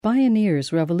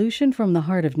Bioneers Revolution from the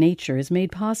Heart of Nature is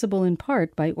made possible in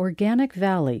part by Organic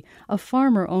Valley, a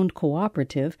farmer-owned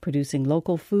cooperative producing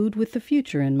local food with the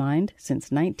future in mind since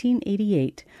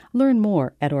 1988. Learn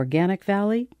more at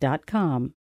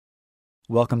organicvalley.com.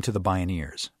 Welcome to the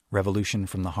Bioneers Revolution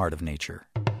from the Heart of Nature.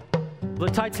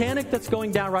 The Titanic that's going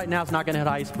down right now is not going to hit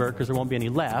iceberg because there won't be any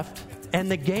left.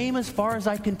 And the game, as far as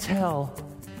I can tell,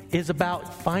 is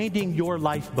about finding your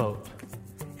lifeboat.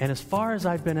 And as far as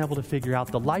I've been able to figure out,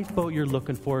 the lifeboat you're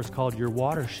looking for is called your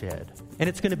watershed. And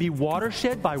it's going to be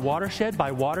watershed by watershed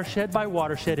by watershed by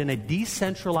watershed in a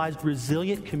decentralized,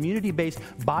 resilient, community-based,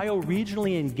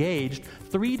 bioregionally engaged,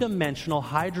 three-dimensional,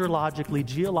 hydrologically,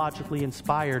 geologically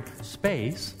inspired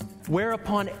space,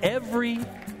 whereupon every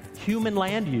human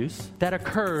land use that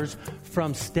occurs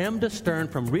from stem to stern,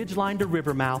 from ridgeline to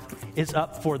river mouth, is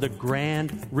up for the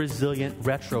grand, resilient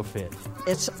retrofit.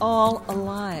 It's all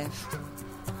alive.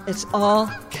 It's all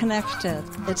connected.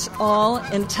 It's all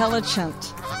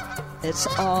intelligent. It's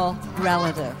all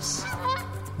relatives.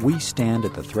 We stand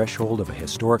at the threshold of a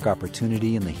historic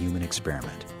opportunity in the human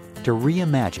experiment to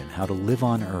reimagine how to live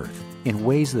on Earth in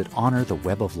ways that honor the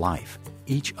web of life,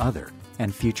 each other,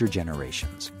 and future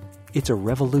generations. It's a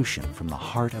revolution from the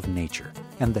heart of nature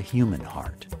and the human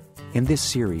heart. In this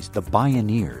series, The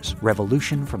Bioneers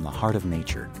Revolution from the Heart of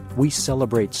Nature, we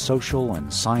celebrate social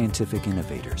and scientific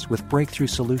innovators with breakthrough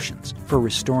solutions for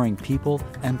restoring people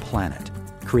and planet,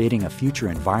 creating a future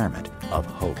environment of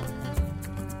hope.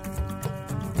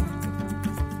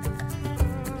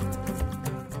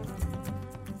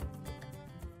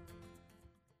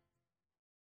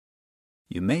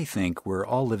 You may think we're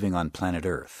all living on planet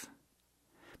Earth.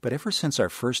 But ever since our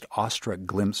first awestruck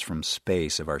glimpse from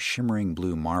space of our shimmering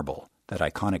blue marble, that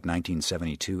iconic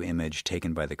 1972 image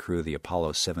taken by the crew of the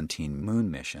Apollo 17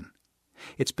 moon mission,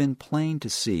 it's been plain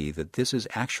to see that this is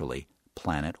actually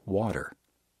planet water.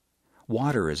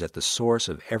 Water is at the source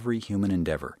of every human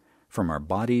endeavor, from our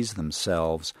bodies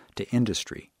themselves to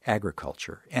industry,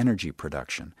 agriculture, energy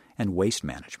production, and waste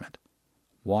management.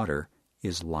 Water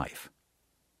is life.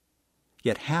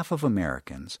 Yet half of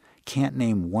Americans can't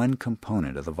name one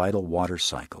component of the vital water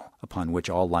cycle upon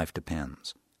which all life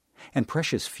depends. And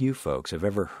precious few folks have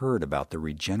ever heard about the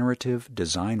regenerative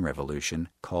design revolution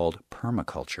called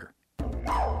permaculture.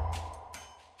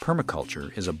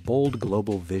 Permaculture is a bold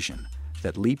global vision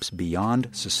that leaps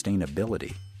beyond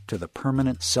sustainability to the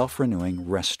permanent self-renewing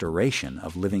restoration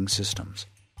of living systems.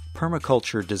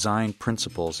 Permaculture design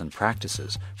principles and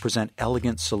practices present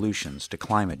elegant solutions to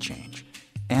climate change.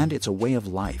 And it's a way of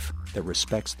life that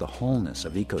respects the wholeness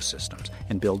of ecosystems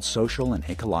and builds social and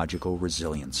ecological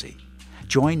resiliency.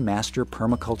 Join master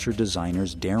permaculture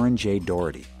designers Darren J.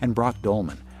 Doherty and Brock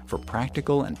Dolman for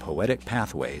practical and poetic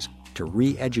pathways to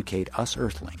re-educate us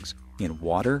Earthlings in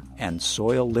water and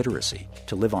soil literacy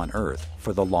to live on Earth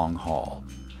for the long haul.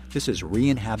 This is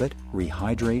Re-Inhabit,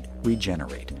 Rehydrate,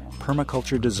 Regenerate,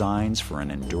 Permaculture Designs for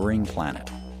an Enduring Planet.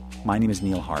 My name is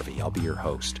Neil Harvey. I'll be your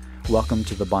host. Welcome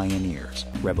to the Bioneers,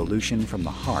 Revolution from the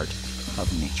Heart of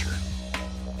Nature.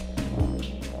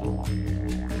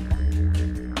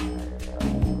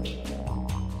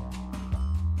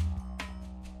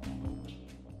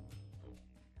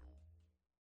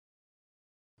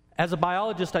 As a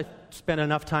biologist, I spent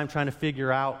enough time trying to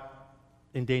figure out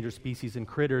endangered species and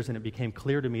critters, and it became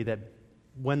clear to me that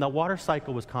when the water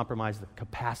cycle was compromised, the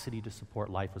capacity to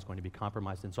support life was going to be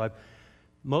compromised. And so I've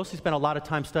mostly spent a lot of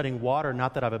time studying water,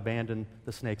 not that I've abandoned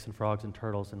the snakes and frogs and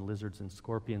turtles and lizards and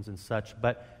scorpions and such,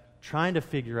 but trying to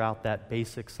figure out that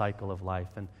basic cycle of life.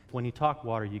 And when you talk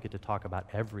water, you get to talk about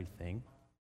everything.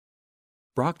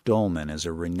 Brock Dolman is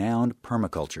a renowned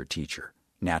permaculture teacher,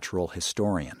 natural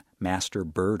historian, master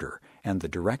birder, and the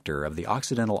director of the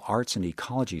Occidental Arts and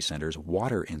Ecology Center's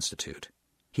Water Institute.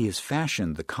 He has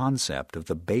fashioned the concept of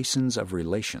the basins of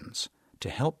relations to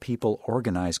help people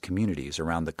organize communities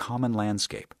around the common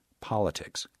landscape,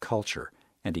 politics, culture,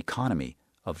 and economy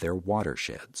of their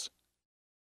watersheds.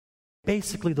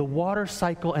 Basically, the water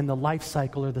cycle and the life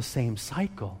cycle are the same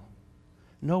cycle.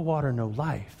 No water, no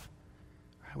life.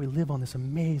 We live on this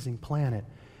amazing planet.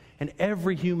 And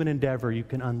every human endeavor, you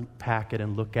can unpack it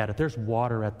and look at it. There's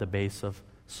water at the base of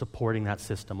supporting that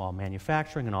system, all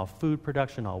manufacturing and all food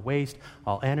production, all waste,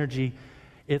 all energy.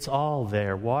 It's all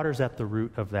there. Water's at the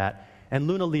root of that. And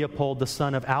Luna Leopold, the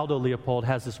son of Aldo Leopold,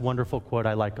 has this wonderful quote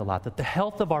I like a lot, that the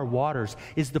health of our waters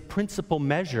is the principal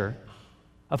measure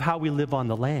of how we live on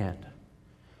the land.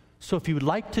 So if you would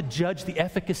like to judge the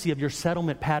efficacy of your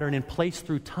settlement pattern in place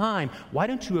through time, why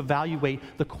don't you evaluate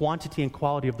the quantity and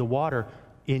quality of the water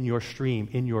in your stream,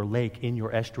 in your lake, in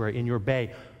your estuary, in your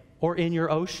bay, or in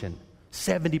your ocean?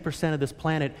 70% of this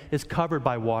planet is covered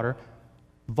by water.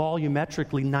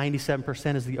 Volumetrically,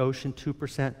 97% is the ocean,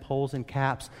 2% poles and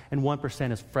caps, and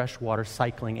 1% is freshwater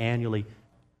cycling annually.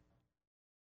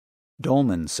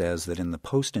 Dolman says that in the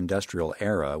post-industrial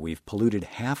era, we've polluted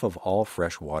half of all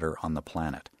fresh water on the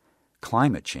planet.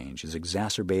 Climate change is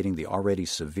exacerbating the already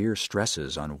severe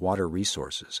stresses on water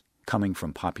resources coming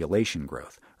from population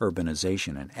growth,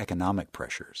 urbanization, and economic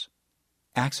pressures.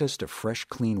 Access to fresh,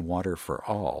 clean water for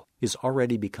all is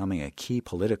already becoming a key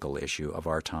political issue of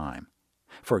our time.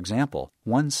 For example,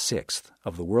 1/6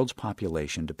 of the world's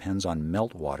population depends on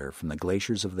meltwater from the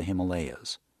glaciers of the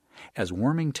Himalayas. As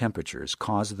warming temperatures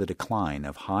cause the decline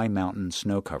of high mountain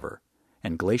snow cover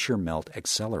and glacier melt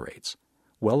accelerates,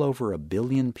 well over 1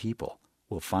 billion people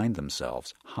will find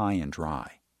themselves high and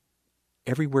dry.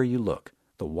 Everywhere you look,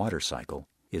 the water cycle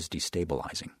is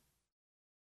destabilizing.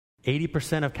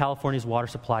 80% of California's water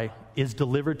supply is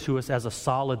delivered to us as a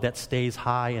solid that stays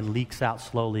high and leaks out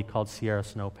slowly, called Sierra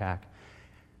snowpack.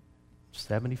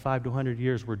 75 to 100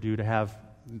 years, we're due to have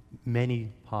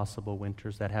many possible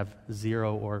winters that have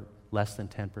 0 or less than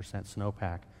 10%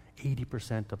 snowpack.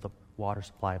 80% of the water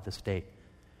supply of the state.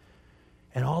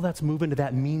 And all that's moving to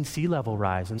that mean sea level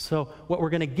rise. And so what we're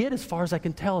going to get, as far as I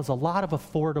can tell, is a lot of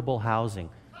affordable housing.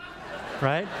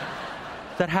 Right?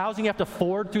 That housing you have to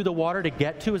ford through the water to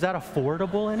get to, is that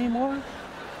affordable anymore?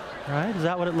 Right? Is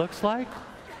that what it looks like?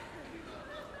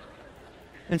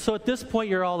 And so at this point,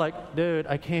 you're all like, dude,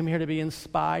 I came here to be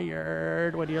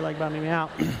inspired. What do you like about me out?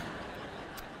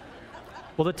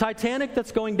 Well, the Titanic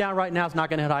that's going down right now is not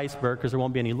going to hit iceberg because there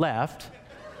won't be any left.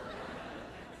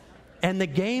 And the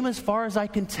game, as far as I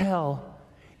can tell,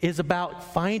 is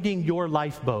about finding your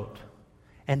lifeboat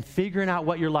and figuring out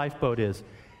what your lifeboat is.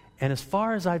 And as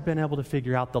far as I've been able to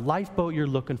figure out, the lifeboat you're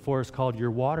looking for is called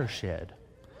your watershed.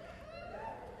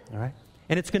 All right?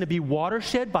 And it's going to be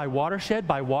watershed by watershed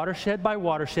by watershed by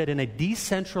watershed in a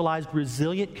decentralized,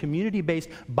 resilient, community-based,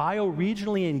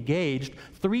 bioregionally engaged,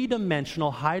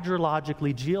 three-dimensional,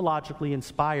 hydrologically, geologically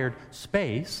inspired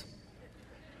space,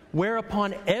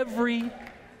 whereupon every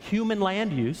human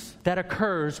land use that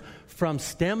occurs from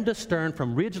stem to stern,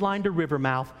 from ridgeline to river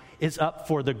mouth, is up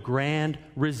for the grand,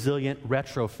 resilient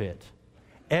retrofit.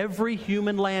 Every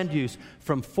human land use,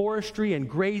 from forestry and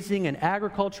grazing and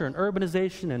agriculture and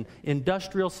urbanization and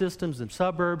industrial systems and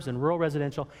suburbs and rural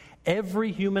residential,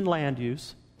 every human land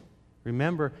use,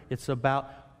 remember, it's about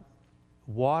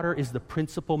water is the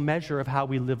principal measure of how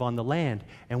we live on the land.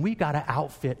 And we got to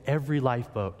outfit every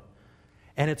lifeboat.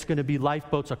 And it's going to be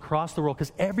lifeboats across the world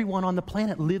because everyone on the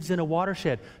planet lives in a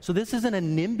watershed. So this isn't a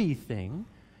NIMBY thing.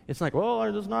 It's like, well,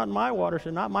 it's not my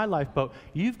watershed, not my lifeboat.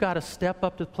 You've got to step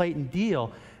up to the plate and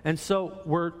deal. And so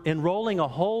we're enrolling a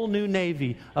whole new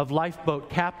navy of lifeboat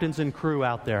captains and crew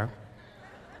out there.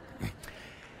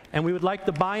 And we would like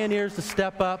the pioneers to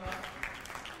step up.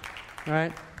 All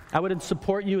right? I would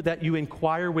support you that you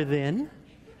inquire within.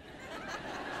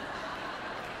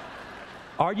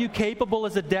 Are you capable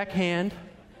as a deckhand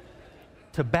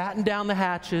to batten down the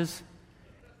hatches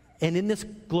and in this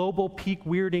global peak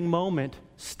weirding moment,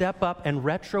 step up and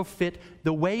retrofit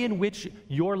the way in which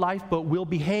your lifeboat will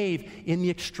behave in the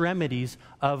extremities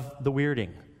of the weirding?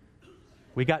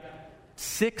 We got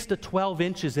 6 to 12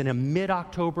 inches in a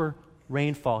mid-October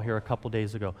rainfall here a couple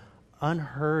days ago.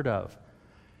 Unheard of.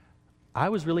 I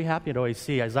was really happy at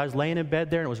OAC. As I was laying in bed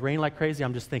there and it was raining like crazy,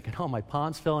 I'm just thinking, oh, my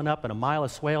pond's filling up and a mile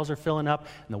of swales are filling up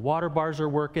and the water bars are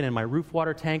working and my roof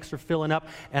water tanks are filling up.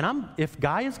 And if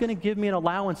Guy is going to give me an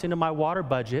allowance into my water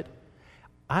budget,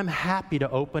 I'm happy to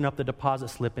open up the deposit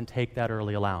slip and take that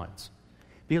early allowance.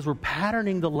 Because we're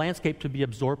patterning the landscape to be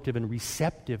absorptive and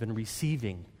receptive and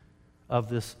receiving of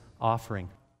this offering.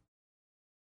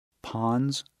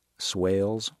 Ponds,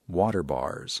 swales, water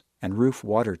bars, and roof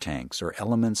water tanks are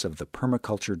elements of the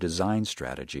permaculture design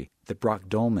strategy that Brock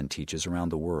Dolman teaches around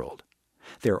the world.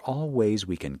 They're all ways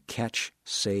we can catch,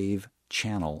 save,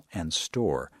 channel, and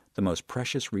store the most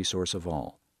precious resource of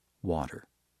all, water.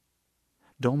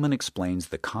 Dolman explains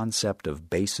the concept of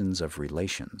basins of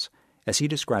relations as he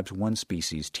describes one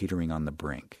species teetering on the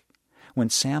brink.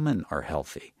 When salmon are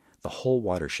healthy, the whole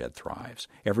watershed thrives,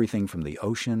 everything from the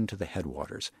ocean to the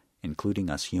headwaters,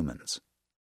 including us humans.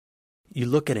 You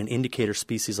look at an indicator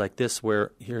species like this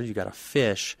where here you got a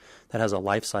fish that has a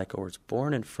life cycle where it's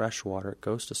born in fresh water, it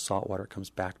goes to salt water, it comes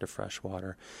back to fresh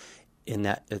water in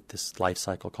this life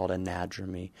cycle called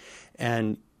anadromy.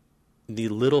 And the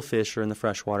little fish are in the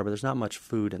fresh water, but there's not much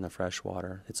food in the fresh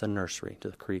water. It's a nursery to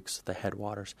the creeks, the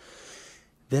headwaters.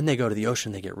 Then they go to the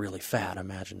ocean, they get really fat.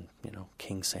 Imagine,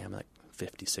 king salmon, like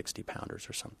 50, 60 pounders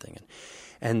or something.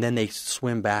 And then they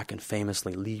swim back and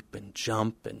famously leap and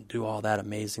jump and do all that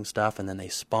amazing stuff, and then they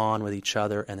spawn with each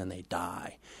other, and then they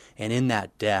die. And in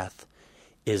that death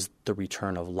is the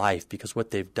return of life, because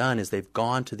what they've done is they've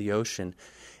gone to the ocean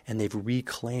and they've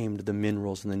reclaimed the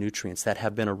minerals and the nutrients that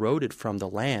have been eroded from the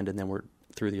land and then were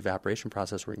through the evaporation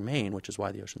process remain, which is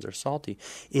why the oceans are salty,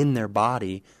 in their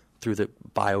body through the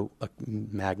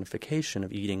biomagnification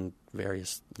of eating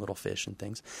various little fish and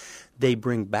things. They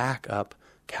bring back up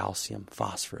calcium,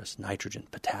 phosphorus, nitrogen,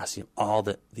 potassium, all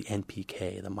the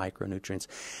NPK, the micronutrients.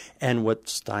 And what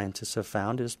scientists have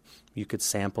found is you could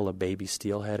sample a baby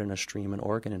steelhead in a stream in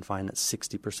Oregon and find that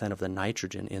 60% of the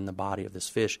nitrogen in the body of this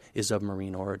fish is of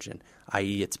marine origin,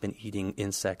 i.e. it's been eating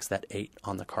insects that ate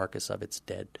on the carcass of its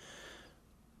dead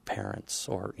parents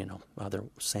or, other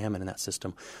salmon in that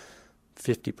system.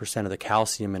 50% of the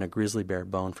calcium in a grizzly bear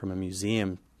bone from a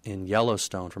museum in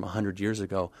Yellowstone from 100 years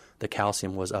ago, the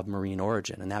calcium was of marine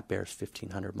origin, and that bear's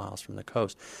 1,500 miles from the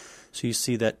coast. So you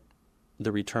see that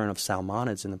the return of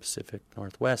salmonids in the Pacific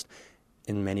Northwest,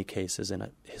 in many cases in a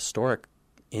historic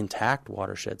intact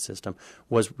watershed system,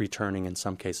 was returning in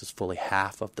some cases fully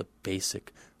half of the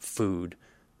basic food,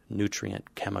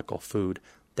 nutrient, chemical food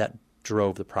that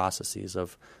drove the processes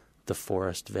of the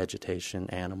forest, vegetation,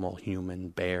 animal, human,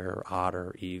 bear,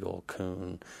 otter, eagle,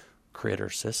 coon, critter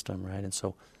system, right? And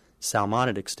so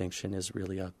salmonid extinction is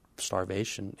really a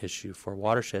starvation issue for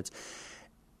watersheds,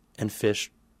 and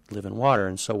fish live in water.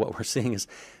 And so what we're seeing is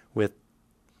with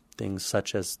things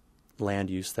such as land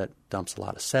use that dumps a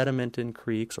lot of sediment in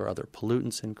creeks or other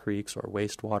pollutants in creeks or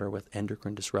wastewater with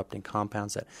endocrine disrupting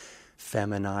compounds that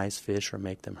feminize fish or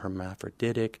make them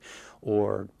hermaphroditic,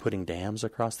 or putting dams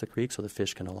across the creek so the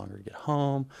fish can no longer get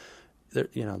home.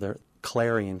 Their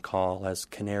clarion call as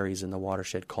canaries in the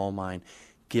watershed coal mine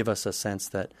give us a sense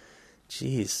that,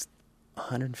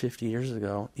 150 years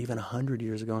ago, even 100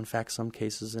 years ago, in fact, some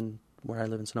cases in where I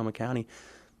live in Sonoma County,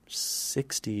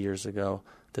 60 years ago,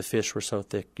 the fish were so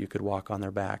thick you could walk on their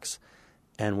backs.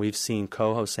 And we've seen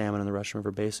coho salmon in the Russian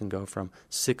River Basin go from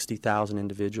 60,000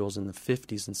 individuals in the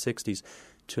 50s and 60s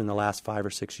to, in the last 5 or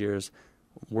 6 years,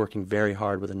 working very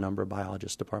hard with a number of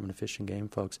biologists, Department of Fish and Game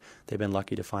folks. They've been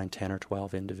lucky to find 10 or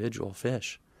 12 individual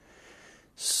fish.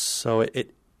 So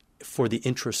for the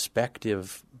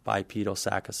introspective bipedal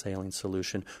saccharine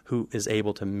solution, who is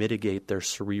able to mitigate their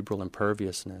cerebral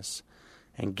imperviousness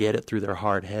and get it through their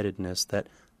hard-headedness, that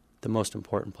the most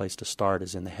important place to start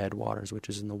is in the headwaters, which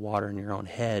is in the water in your own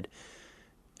head,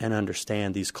 and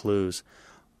understand these clues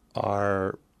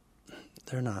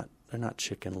they're not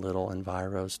Chicken Little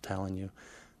enviros telling you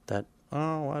that,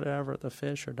 whatever, the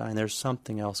fish are dying. There's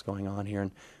something else going on here,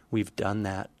 and we've done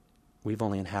that. We've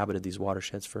only inhabited these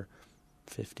watersheds for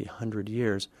 50, 100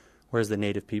 years, whereas the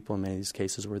native people in many of these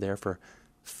cases were there for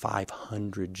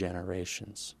 500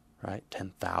 generations, right?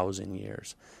 10,000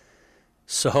 years.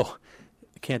 So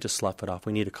can't just slough it off.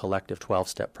 We need a collective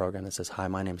 12-step program that says, hi,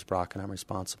 my name's Brock, and I'm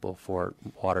responsible for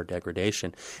water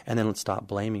degradation. And then let's stop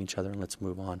blaming each other and let's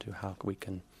move on to how we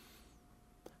can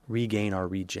regain our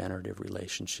regenerative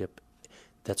relationship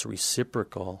that's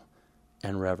reciprocal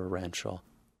and reverential.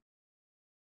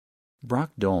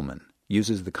 Brock Dolman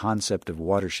uses the concept of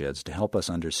watersheds to help us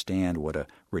understand what a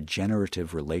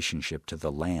regenerative relationship to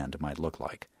the land might look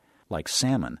like. Like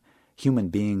salmon, human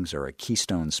beings are a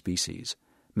keystone species.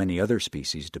 Many other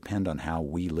species depend on how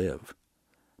we live.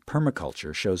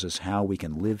 Permaculture shows us how we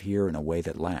can live here in a way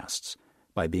that lasts,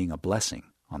 by being a blessing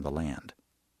on the land.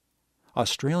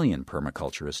 Australian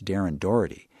permaculturist Darren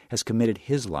Doherty has committed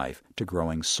his life to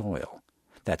growing soil.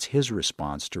 That's his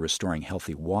response to restoring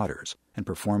healthy waters and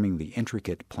performing the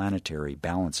intricate planetary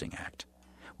balancing act.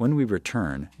 When we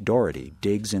return, Doherty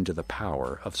digs into the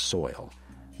power of soil.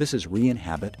 This is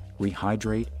Re-inhabit,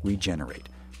 Rehydrate, Regenerate,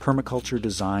 Permaculture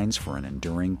Designs for an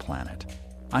Enduring Planet.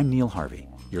 I'm Neil Harvey.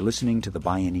 You're listening to The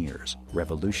Bioneers,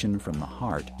 Revolution from the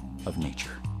Heart of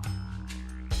Nature.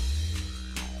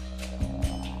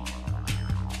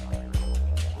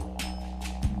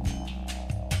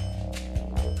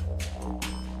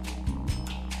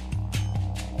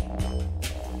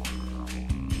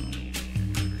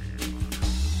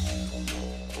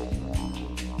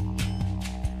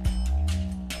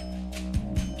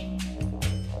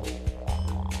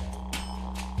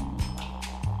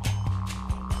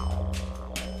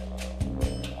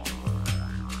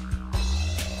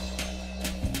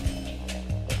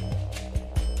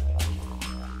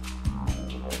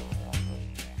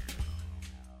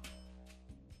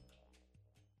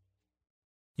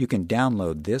 You can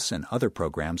download this and other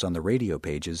programs on the radio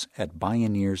pages at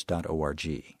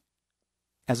bioneers.org.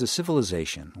 As a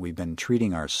civilization, we've been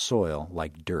treating our soil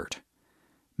like dirt.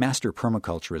 Master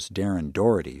permaculturist Darren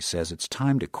Doherty says it's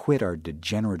time to quit our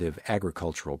degenerative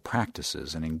agricultural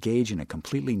practices and engage in a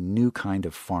completely new kind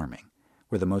of farming,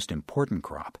 where the most important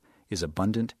crop is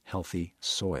abundant, healthy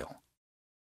soil.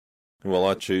 Well,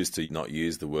 I choose to not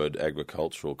use the word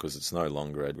agricultural because it's no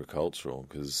longer agricultural,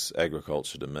 because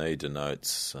agriculture to me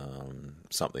denotes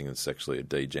something that's actually a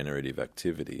degenerative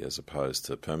activity as opposed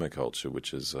to permaculture,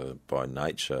 which is by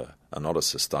nature not a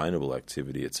sustainable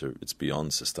activity. It's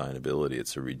beyond sustainability.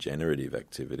 It's a regenerative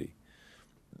activity.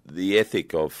 The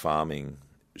ethic of farming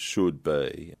should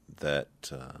be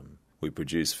that we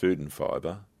produce food and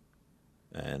fibre,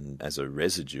 and as a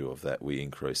residue of that we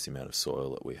increase the amount of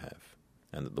soil that we have,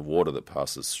 and that the water that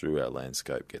passes through our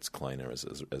landscape gets cleaner as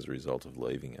a result of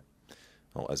leaving it,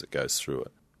 or as it goes through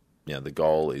it. You know, the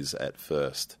goal is at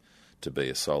first to be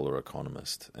a solar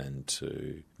economist and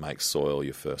to make soil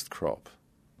your first crop.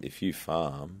 If you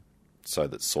farm so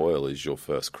that soil is your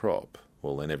first crop,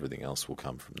 well, then everything else will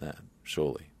come from that,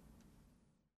 surely.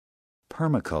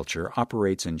 Permaculture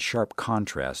operates in sharp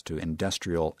contrast to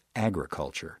industrial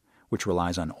agriculture, which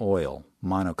relies on oil,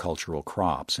 monocultural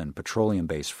crops, and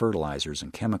petroleum-based fertilizers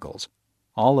and chemicals,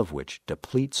 all of which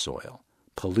deplete soil,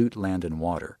 pollute land and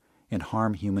water, and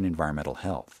harm human environmental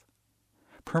health.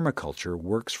 Permaculture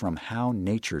works from how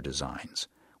nature designs,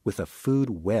 with a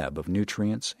food web of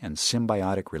nutrients and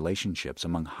symbiotic relationships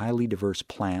among highly diverse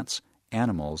plants,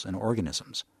 animals, and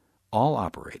organisms, all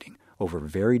operating over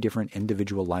very different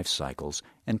individual life cycles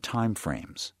and time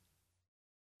frames.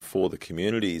 For the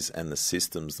communities and the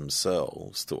systems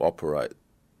themselves to operate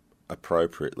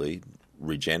appropriately,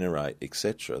 regenerate,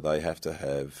 etc., they have to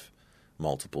have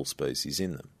multiple species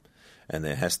in them. And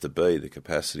there has to be the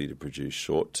capacity to produce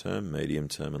short-term,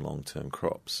 medium-term and long-term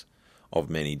crops of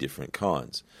many different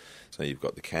kinds. So you've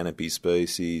got the canopy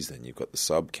species, then you've got the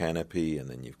sub-canopy, and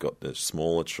then you've got the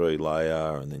smaller tree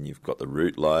layer, and then you've got the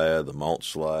root layer, the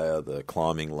mulch layer, the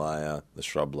climbing layer, the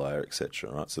shrub layer,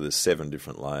 etc. Right? So there's 7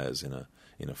 different layers in a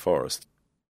forest.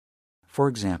 For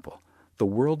example, the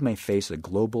world may face a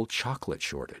global chocolate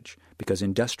shortage because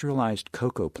industrialized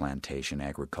cocoa plantation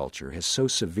agriculture has so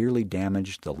severely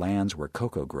damaged the lands where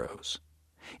cocoa grows.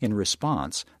 In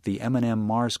response, the M&M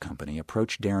Mars Company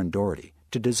approached Darren Doherty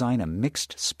to design a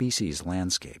mixed species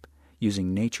landscape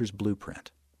using nature's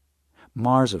blueprint.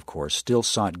 Mars, of course, still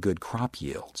sought good crop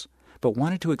yields, but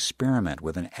wanted to experiment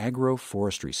with an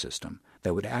agroforestry system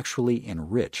that would actually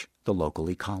enrich the local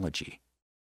ecology.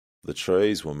 The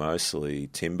trees were mostly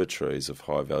timber trees of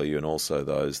high value and also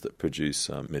those that produce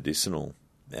medicinal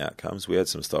outcomes. We had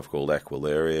some stuff called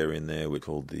Aquilaria in there, we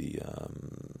called the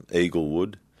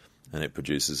eaglewood, and it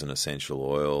produces an essential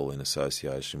oil in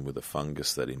association with a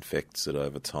fungus that infects it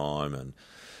over time. And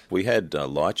we had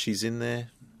lychees in there.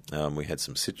 We had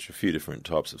a few different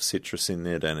types of citrus in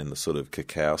there down in the sort of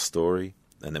cacao story.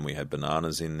 And then we had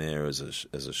bananas in there as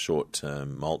a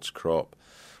short-term mulch crop.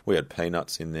 We had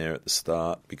peanuts in there at the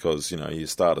start because, you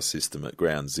start a system at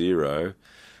ground zero,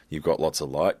 you've got lots of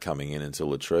light coming in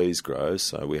until the trees grow.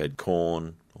 So we had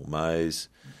corn or maize,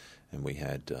 and we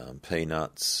had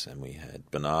peanuts, and we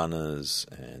had bananas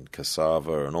and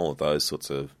cassava and all of those sorts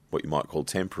of what you might call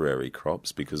temporary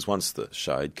crops, because once the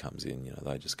shade comes in,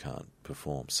 they just can't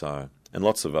perform. So, and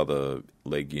lots of other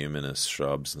leguminous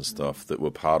shrubs and stuff that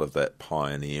were part of that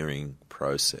pioneering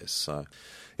process. So,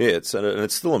 yeah, it's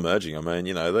still emerging. I mean,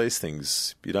 these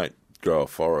things, you don't grow a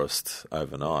forest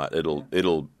overnight. It'll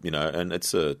and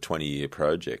it's a 20-year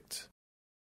project.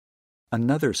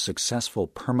 Another successful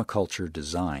permaculture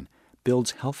design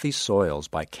builds healthy soils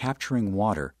by capturing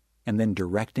water and then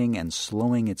directing and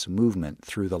slowing its movement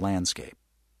through the landscape.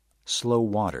 Slow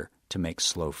water to make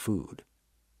slow food.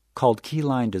 Called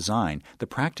keyline design, the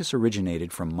practice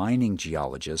originated from mining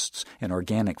geologists and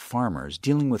organic farmers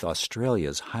dealing with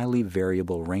Australia's highly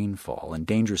variable rainfall and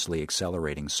dangerously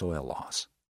accelerating soil loss.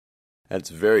 At its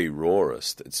very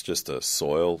rawest, it's just a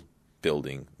soil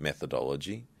building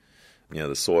methodology.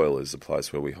 The soil is the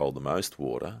place where we hold the most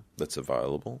water that's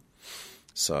available.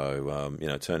 So,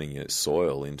 turning your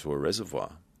soil into a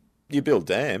reservoir. You build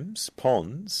dams,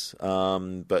 ponds,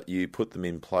 but you put them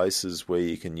in places where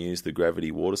you can use the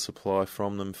gravity water supply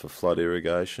from them for flood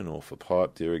irrigation or for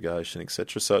piped irrigation,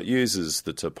 etc. So it uses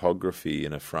the topography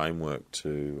in a framework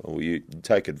you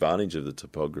take advantage of the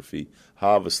topography,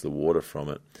 harvest the water from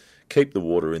it, keep the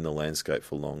water in the landscape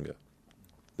for longer.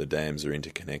 The dams are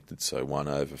interconnected, so one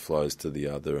overflows to the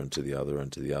other and to the other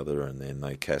and to the other, and then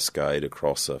they cascade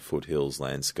across a foothills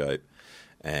landscape.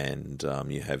 And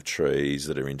you have trees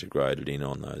that are integrated in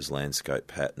on those landscape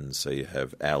patterns. So you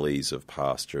have alleys of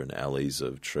pasture and alleys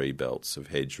of tree belts of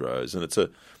hedgerows, and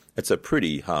it's a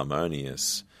pretty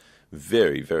harmonious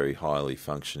very, very highly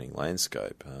functioning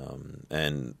landscape,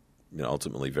 and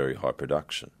ultimately very high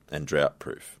production and drought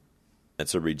proof.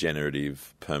 It's a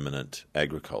regenerative, permanent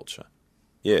agriculture.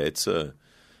 Yeah, it's a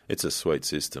sweet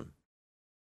system.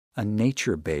 A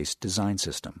nature-based design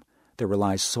system that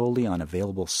relies solely on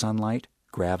available sunlight,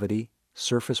 gravity,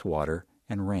 surface water,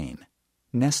 and rain,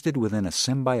 nested within a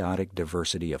symbiotic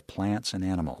diversity of plants and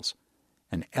animals,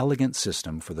 an elegant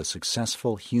system for the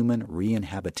successful human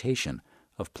re-inhabitation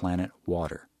of planet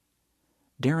water.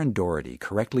 Darren Doherty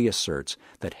correctly asserts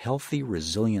that healthy,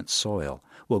 resilient soil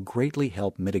will greatly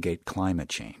help mitigate climate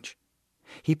change.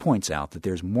 He points out that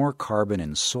there's more carbon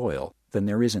in soil than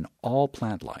there is in all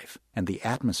plant life and the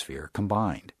atmosphere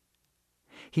combined.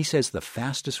 He says the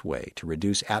fastest way to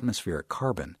reduce atmospheric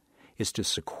carbon is to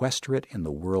sequester it in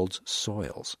the world's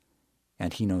soils,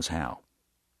 and he knows how.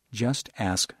 Just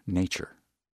ask nature.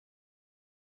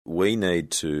 We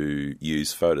need to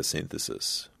use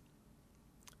photosynthesis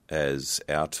as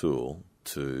our tool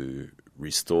to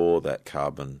restore that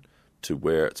carbon to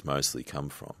where it's mostly come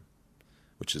from,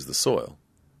 which is the soil,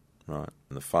 right?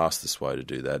 And the fastest way to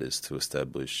do that is to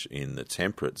establish in the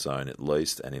temperate zone at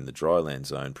least, and in the dryland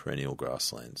zone, perennial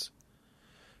grasslands.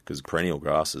 Because perennial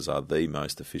grasses are the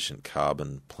most efficient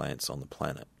carbon plants on the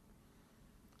planet.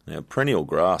 Now, perennial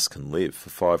grass can live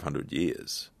for 500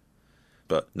 years,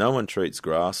 but no one treats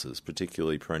grasses,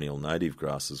 particularly perennial native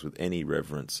grasses, with any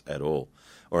reverence at all,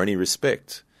 or any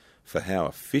respect for how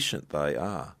efficient they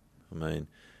are. I mean,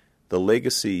 the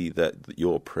legacy that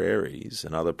your prairies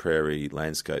and other prairie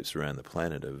landscapes around the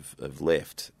planet have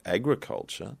left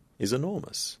agriculture is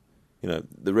enormous.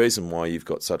 The reason why you've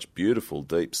got such beautiful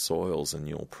deep soils in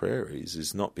your prairies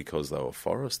is not because they were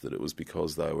forested, it was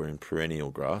because they were in perennial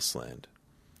grassland.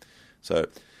 So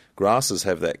grasses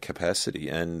have that capacity,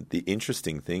 and the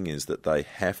interesting thing is that they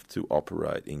have to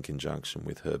operate in conjunction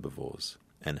with herbivores,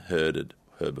 and herded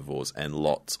herbivores, and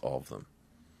lots of them.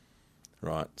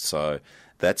 Right? So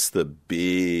that's the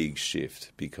big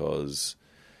shift, because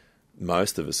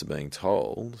most of us are being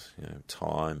told,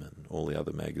 Time and all the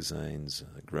other magazines,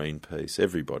 Greenpeace,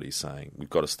 everybody's saying we've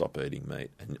got to stop eating meat.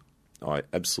 And I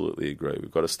absolutely agree. We've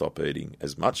got to stop eating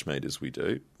as much meat as we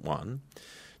do, one.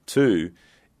 Two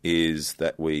is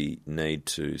that we need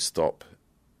to stop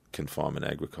confinement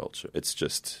agriculture. It's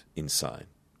just insane.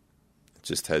 It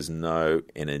just has no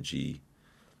energy,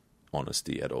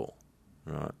 honesty at all,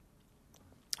 right?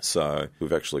 So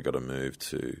we've actually got to move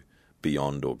to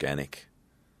beyond organic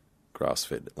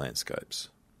grass-fed landscapes,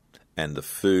 and the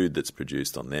food that's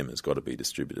produced on them has got to be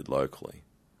distributed locally,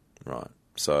 right?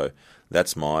 So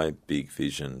that's my big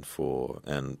vision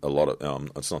and a lot of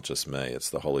it's not just me, it's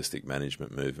the holistic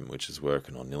management movement, which is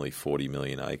working on nearly 40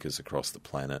 million acres across the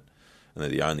planet, and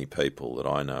they're the only people that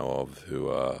I know of who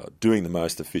are doing the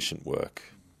most efficient work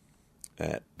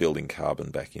at building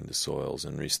carbon back into soils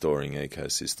and restoring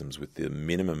ecosystems with the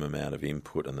minimum amount of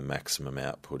input and the maximum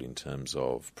output in terms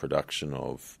of production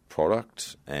of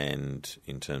product and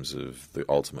in terms of the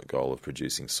ultimate goal of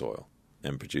producing soil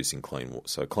and producing clean water.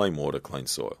 So clean water, clean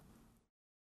soil.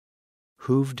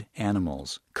 Hooved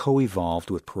animals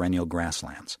co-evolved with perennial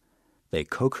grasslands. They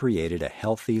co-created a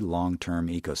healthy long-term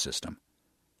ecosystem.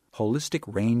 Holistic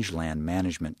rangeland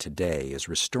management today is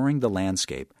restoring the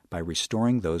landscape by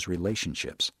restoring those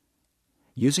relationships.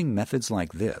 Using methods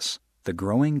like this, the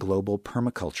growing global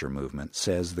permaculture movement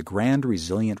says the grand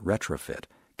resilient retrofit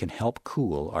can help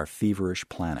cool our feverish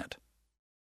planet.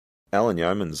 Alan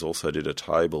Yeomans also did a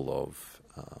table of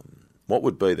what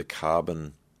would be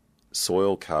the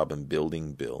soil carbon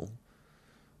building bill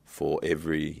for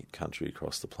every country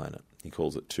across the planet. He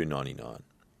calls it $299.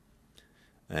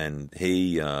 And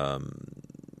he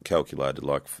calculated,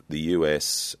 like the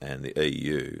US and the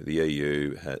EU. The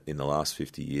EU, in the last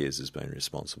 50 years, has been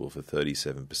responsible for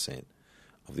 37%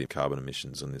 of the carbon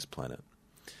emissions on this planet.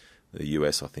 The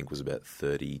US, I think, was about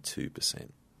 32%.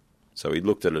 So he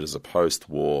looked at it as a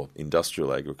post-war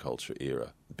industrial agriculture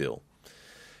era bill.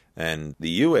 And the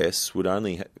US would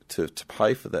only, to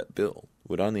pay for that bill,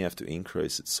 would only have to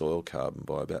increase its soil carbon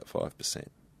by about 5%.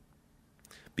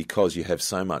 Because you have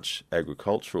so much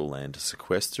agricultural land to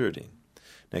sequester it in.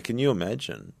 Now, can you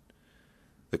imagine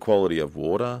the quality of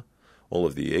water, all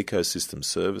of the ecosystem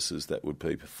services that would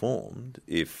be performed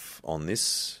if on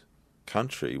this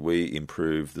country we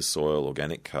improved the soil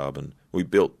organic carbon? We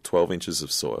built 12 inches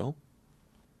of soil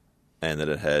and that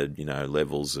it had,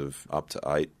 levels of up to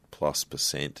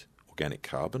 8+% organic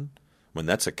carbon. When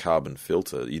that's a carbon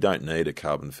filter, you don't need a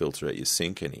carbon filter at your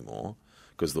sink anymore,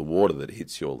 because the water that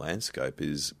hits your landscape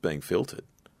is being filtered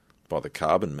by the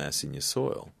carbon mass in your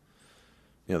soil.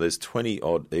 There's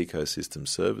 20-odd ecosystem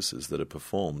services that are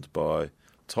performed by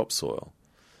topsoil.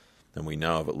 And we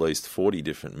know of at least 40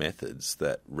 different methods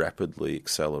that rapidly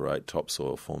accelerate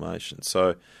topsoil formation.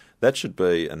 So that should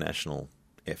be a national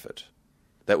effort.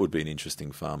 That would be an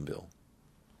interesting farm bill.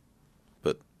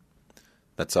 But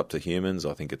that's up to humans.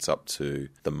 I think it's up to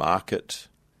the market.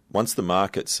 Once the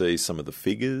market sees some of the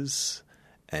figures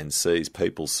and sees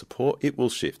people's support, it will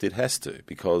shift. It has to,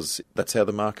 because that's how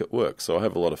the market works. So I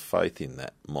have a lot of faith in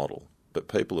that model. But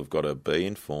people have got to be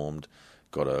informed,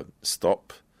 got to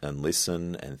stop and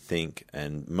listen and think,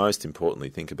 and most importantly,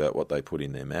 think about what they put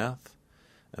in their mouth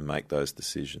and make those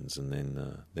decisions, and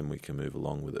then we can move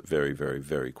along with it very, very,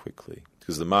 very quickly.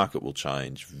 Because the market will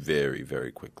change very,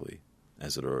 very quickly,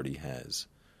 as it already has.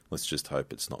 Let's just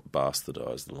hope it's not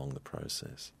bastardised along the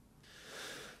process.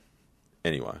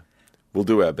 Anyway, we'll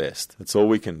do our best. That's all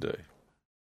we can do.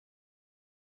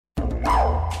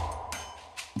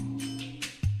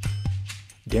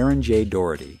 Darren J.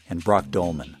 Doherty and Brock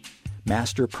Dolman,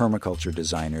 master permaculture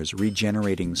designers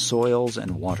regenerating soils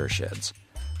and watersheds,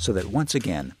 so that once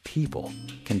again people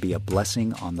can be a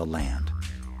blessing on the land,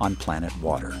 on planet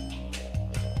water.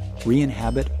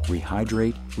 Re-inhabit,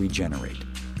 rehydrate, regenerate.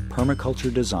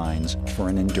 Permaculture designs for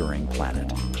an enduring planet.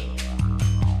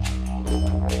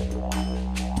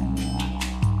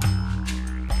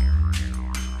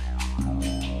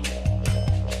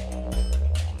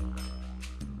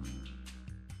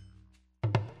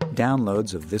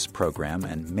 Downloads of this program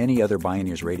and many other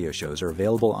Bioneers radio shows are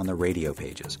available on the radio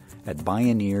pages at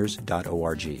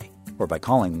bioneers.org or by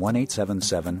calling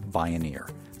 1-877-BIONEER.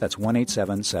 That's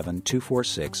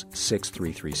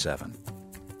 1-877-246-6337.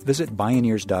 Visit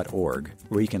Bioneers.org,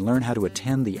 where you can learn how to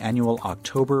attend the annual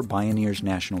October Bioneers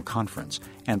National Conference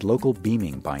and local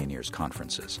Beaming Bioneers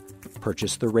conferences.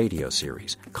 Purchase the radio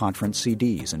series, conference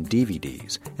CDs and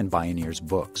DVDs, and Bioneers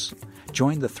books.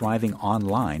 Join the thriving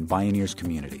online Bioneers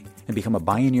community and become a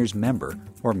Bioneers member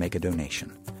or make a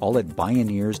donation. All at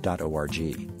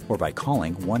Bioneers.org or by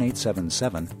calling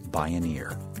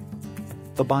 1-877-BIONEER.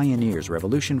 The Bioneers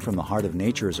Revolution from the Heart of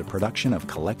Nature is a production of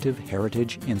Collective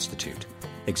Heritage Institute.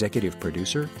 Executive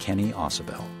producer, Kenny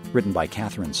Ausubel. Written by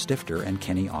Catherine Stifter and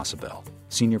Kenny Ausubel.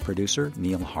 Senior producer,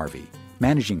 Neil Harvey.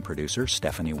 Managing producer,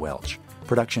 Stephanie Welch.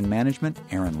 Production management,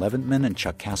 Aaron Leventman and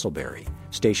Chuck Castleberry.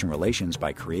 Station relations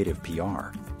by Creative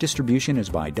PR. Distribution is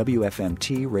by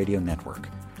WFMT Radio Network.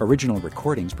 Original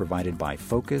recordings provided by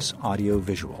Focus Audio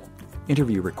Visual.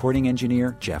 Interview recording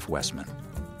engineer, Jeff Westman.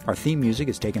 Our theme music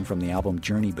is taken from the album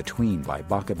Journey Between by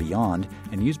Baka Beyond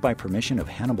and used by permission of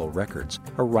Hannibal Records,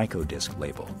 a Rykodisc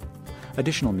label.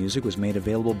 Additional music was made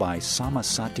available by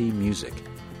Samasati Music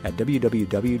at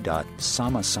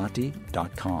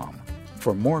www.samasati.com.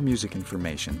 For more music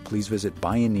information, please visit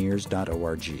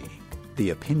Bioneers.org.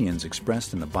 The opinions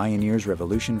expressed in the Bioneers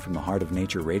Revolution from the Heart of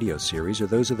Nature radio series are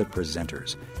those of the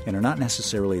presenters and are not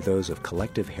necessarily those of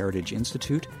Collective Heritage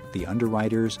Institute, the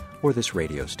underwriters, or this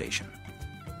radio station.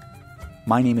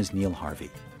 My name is Neil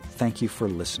Harvey. Thank you for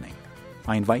listening.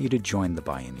 I invite you to join the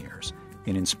Bioneers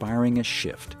in inspiring a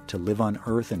shift to live on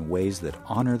Earth in ways that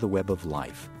honor the web of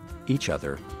life, each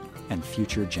other, and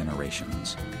future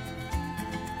generations.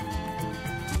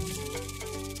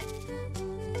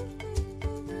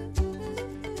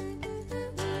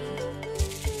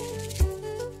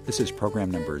 This is program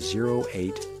number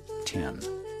 0810.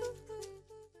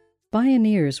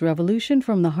 Bioneers Revolution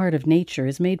from the Heart of Nature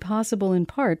is made possible in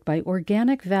part by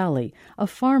Organic Valley, a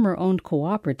farmer-owned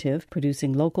cooperative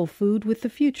producing local food with the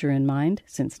future in mind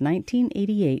since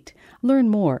 1988. Learn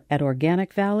more at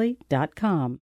organicvalley.com.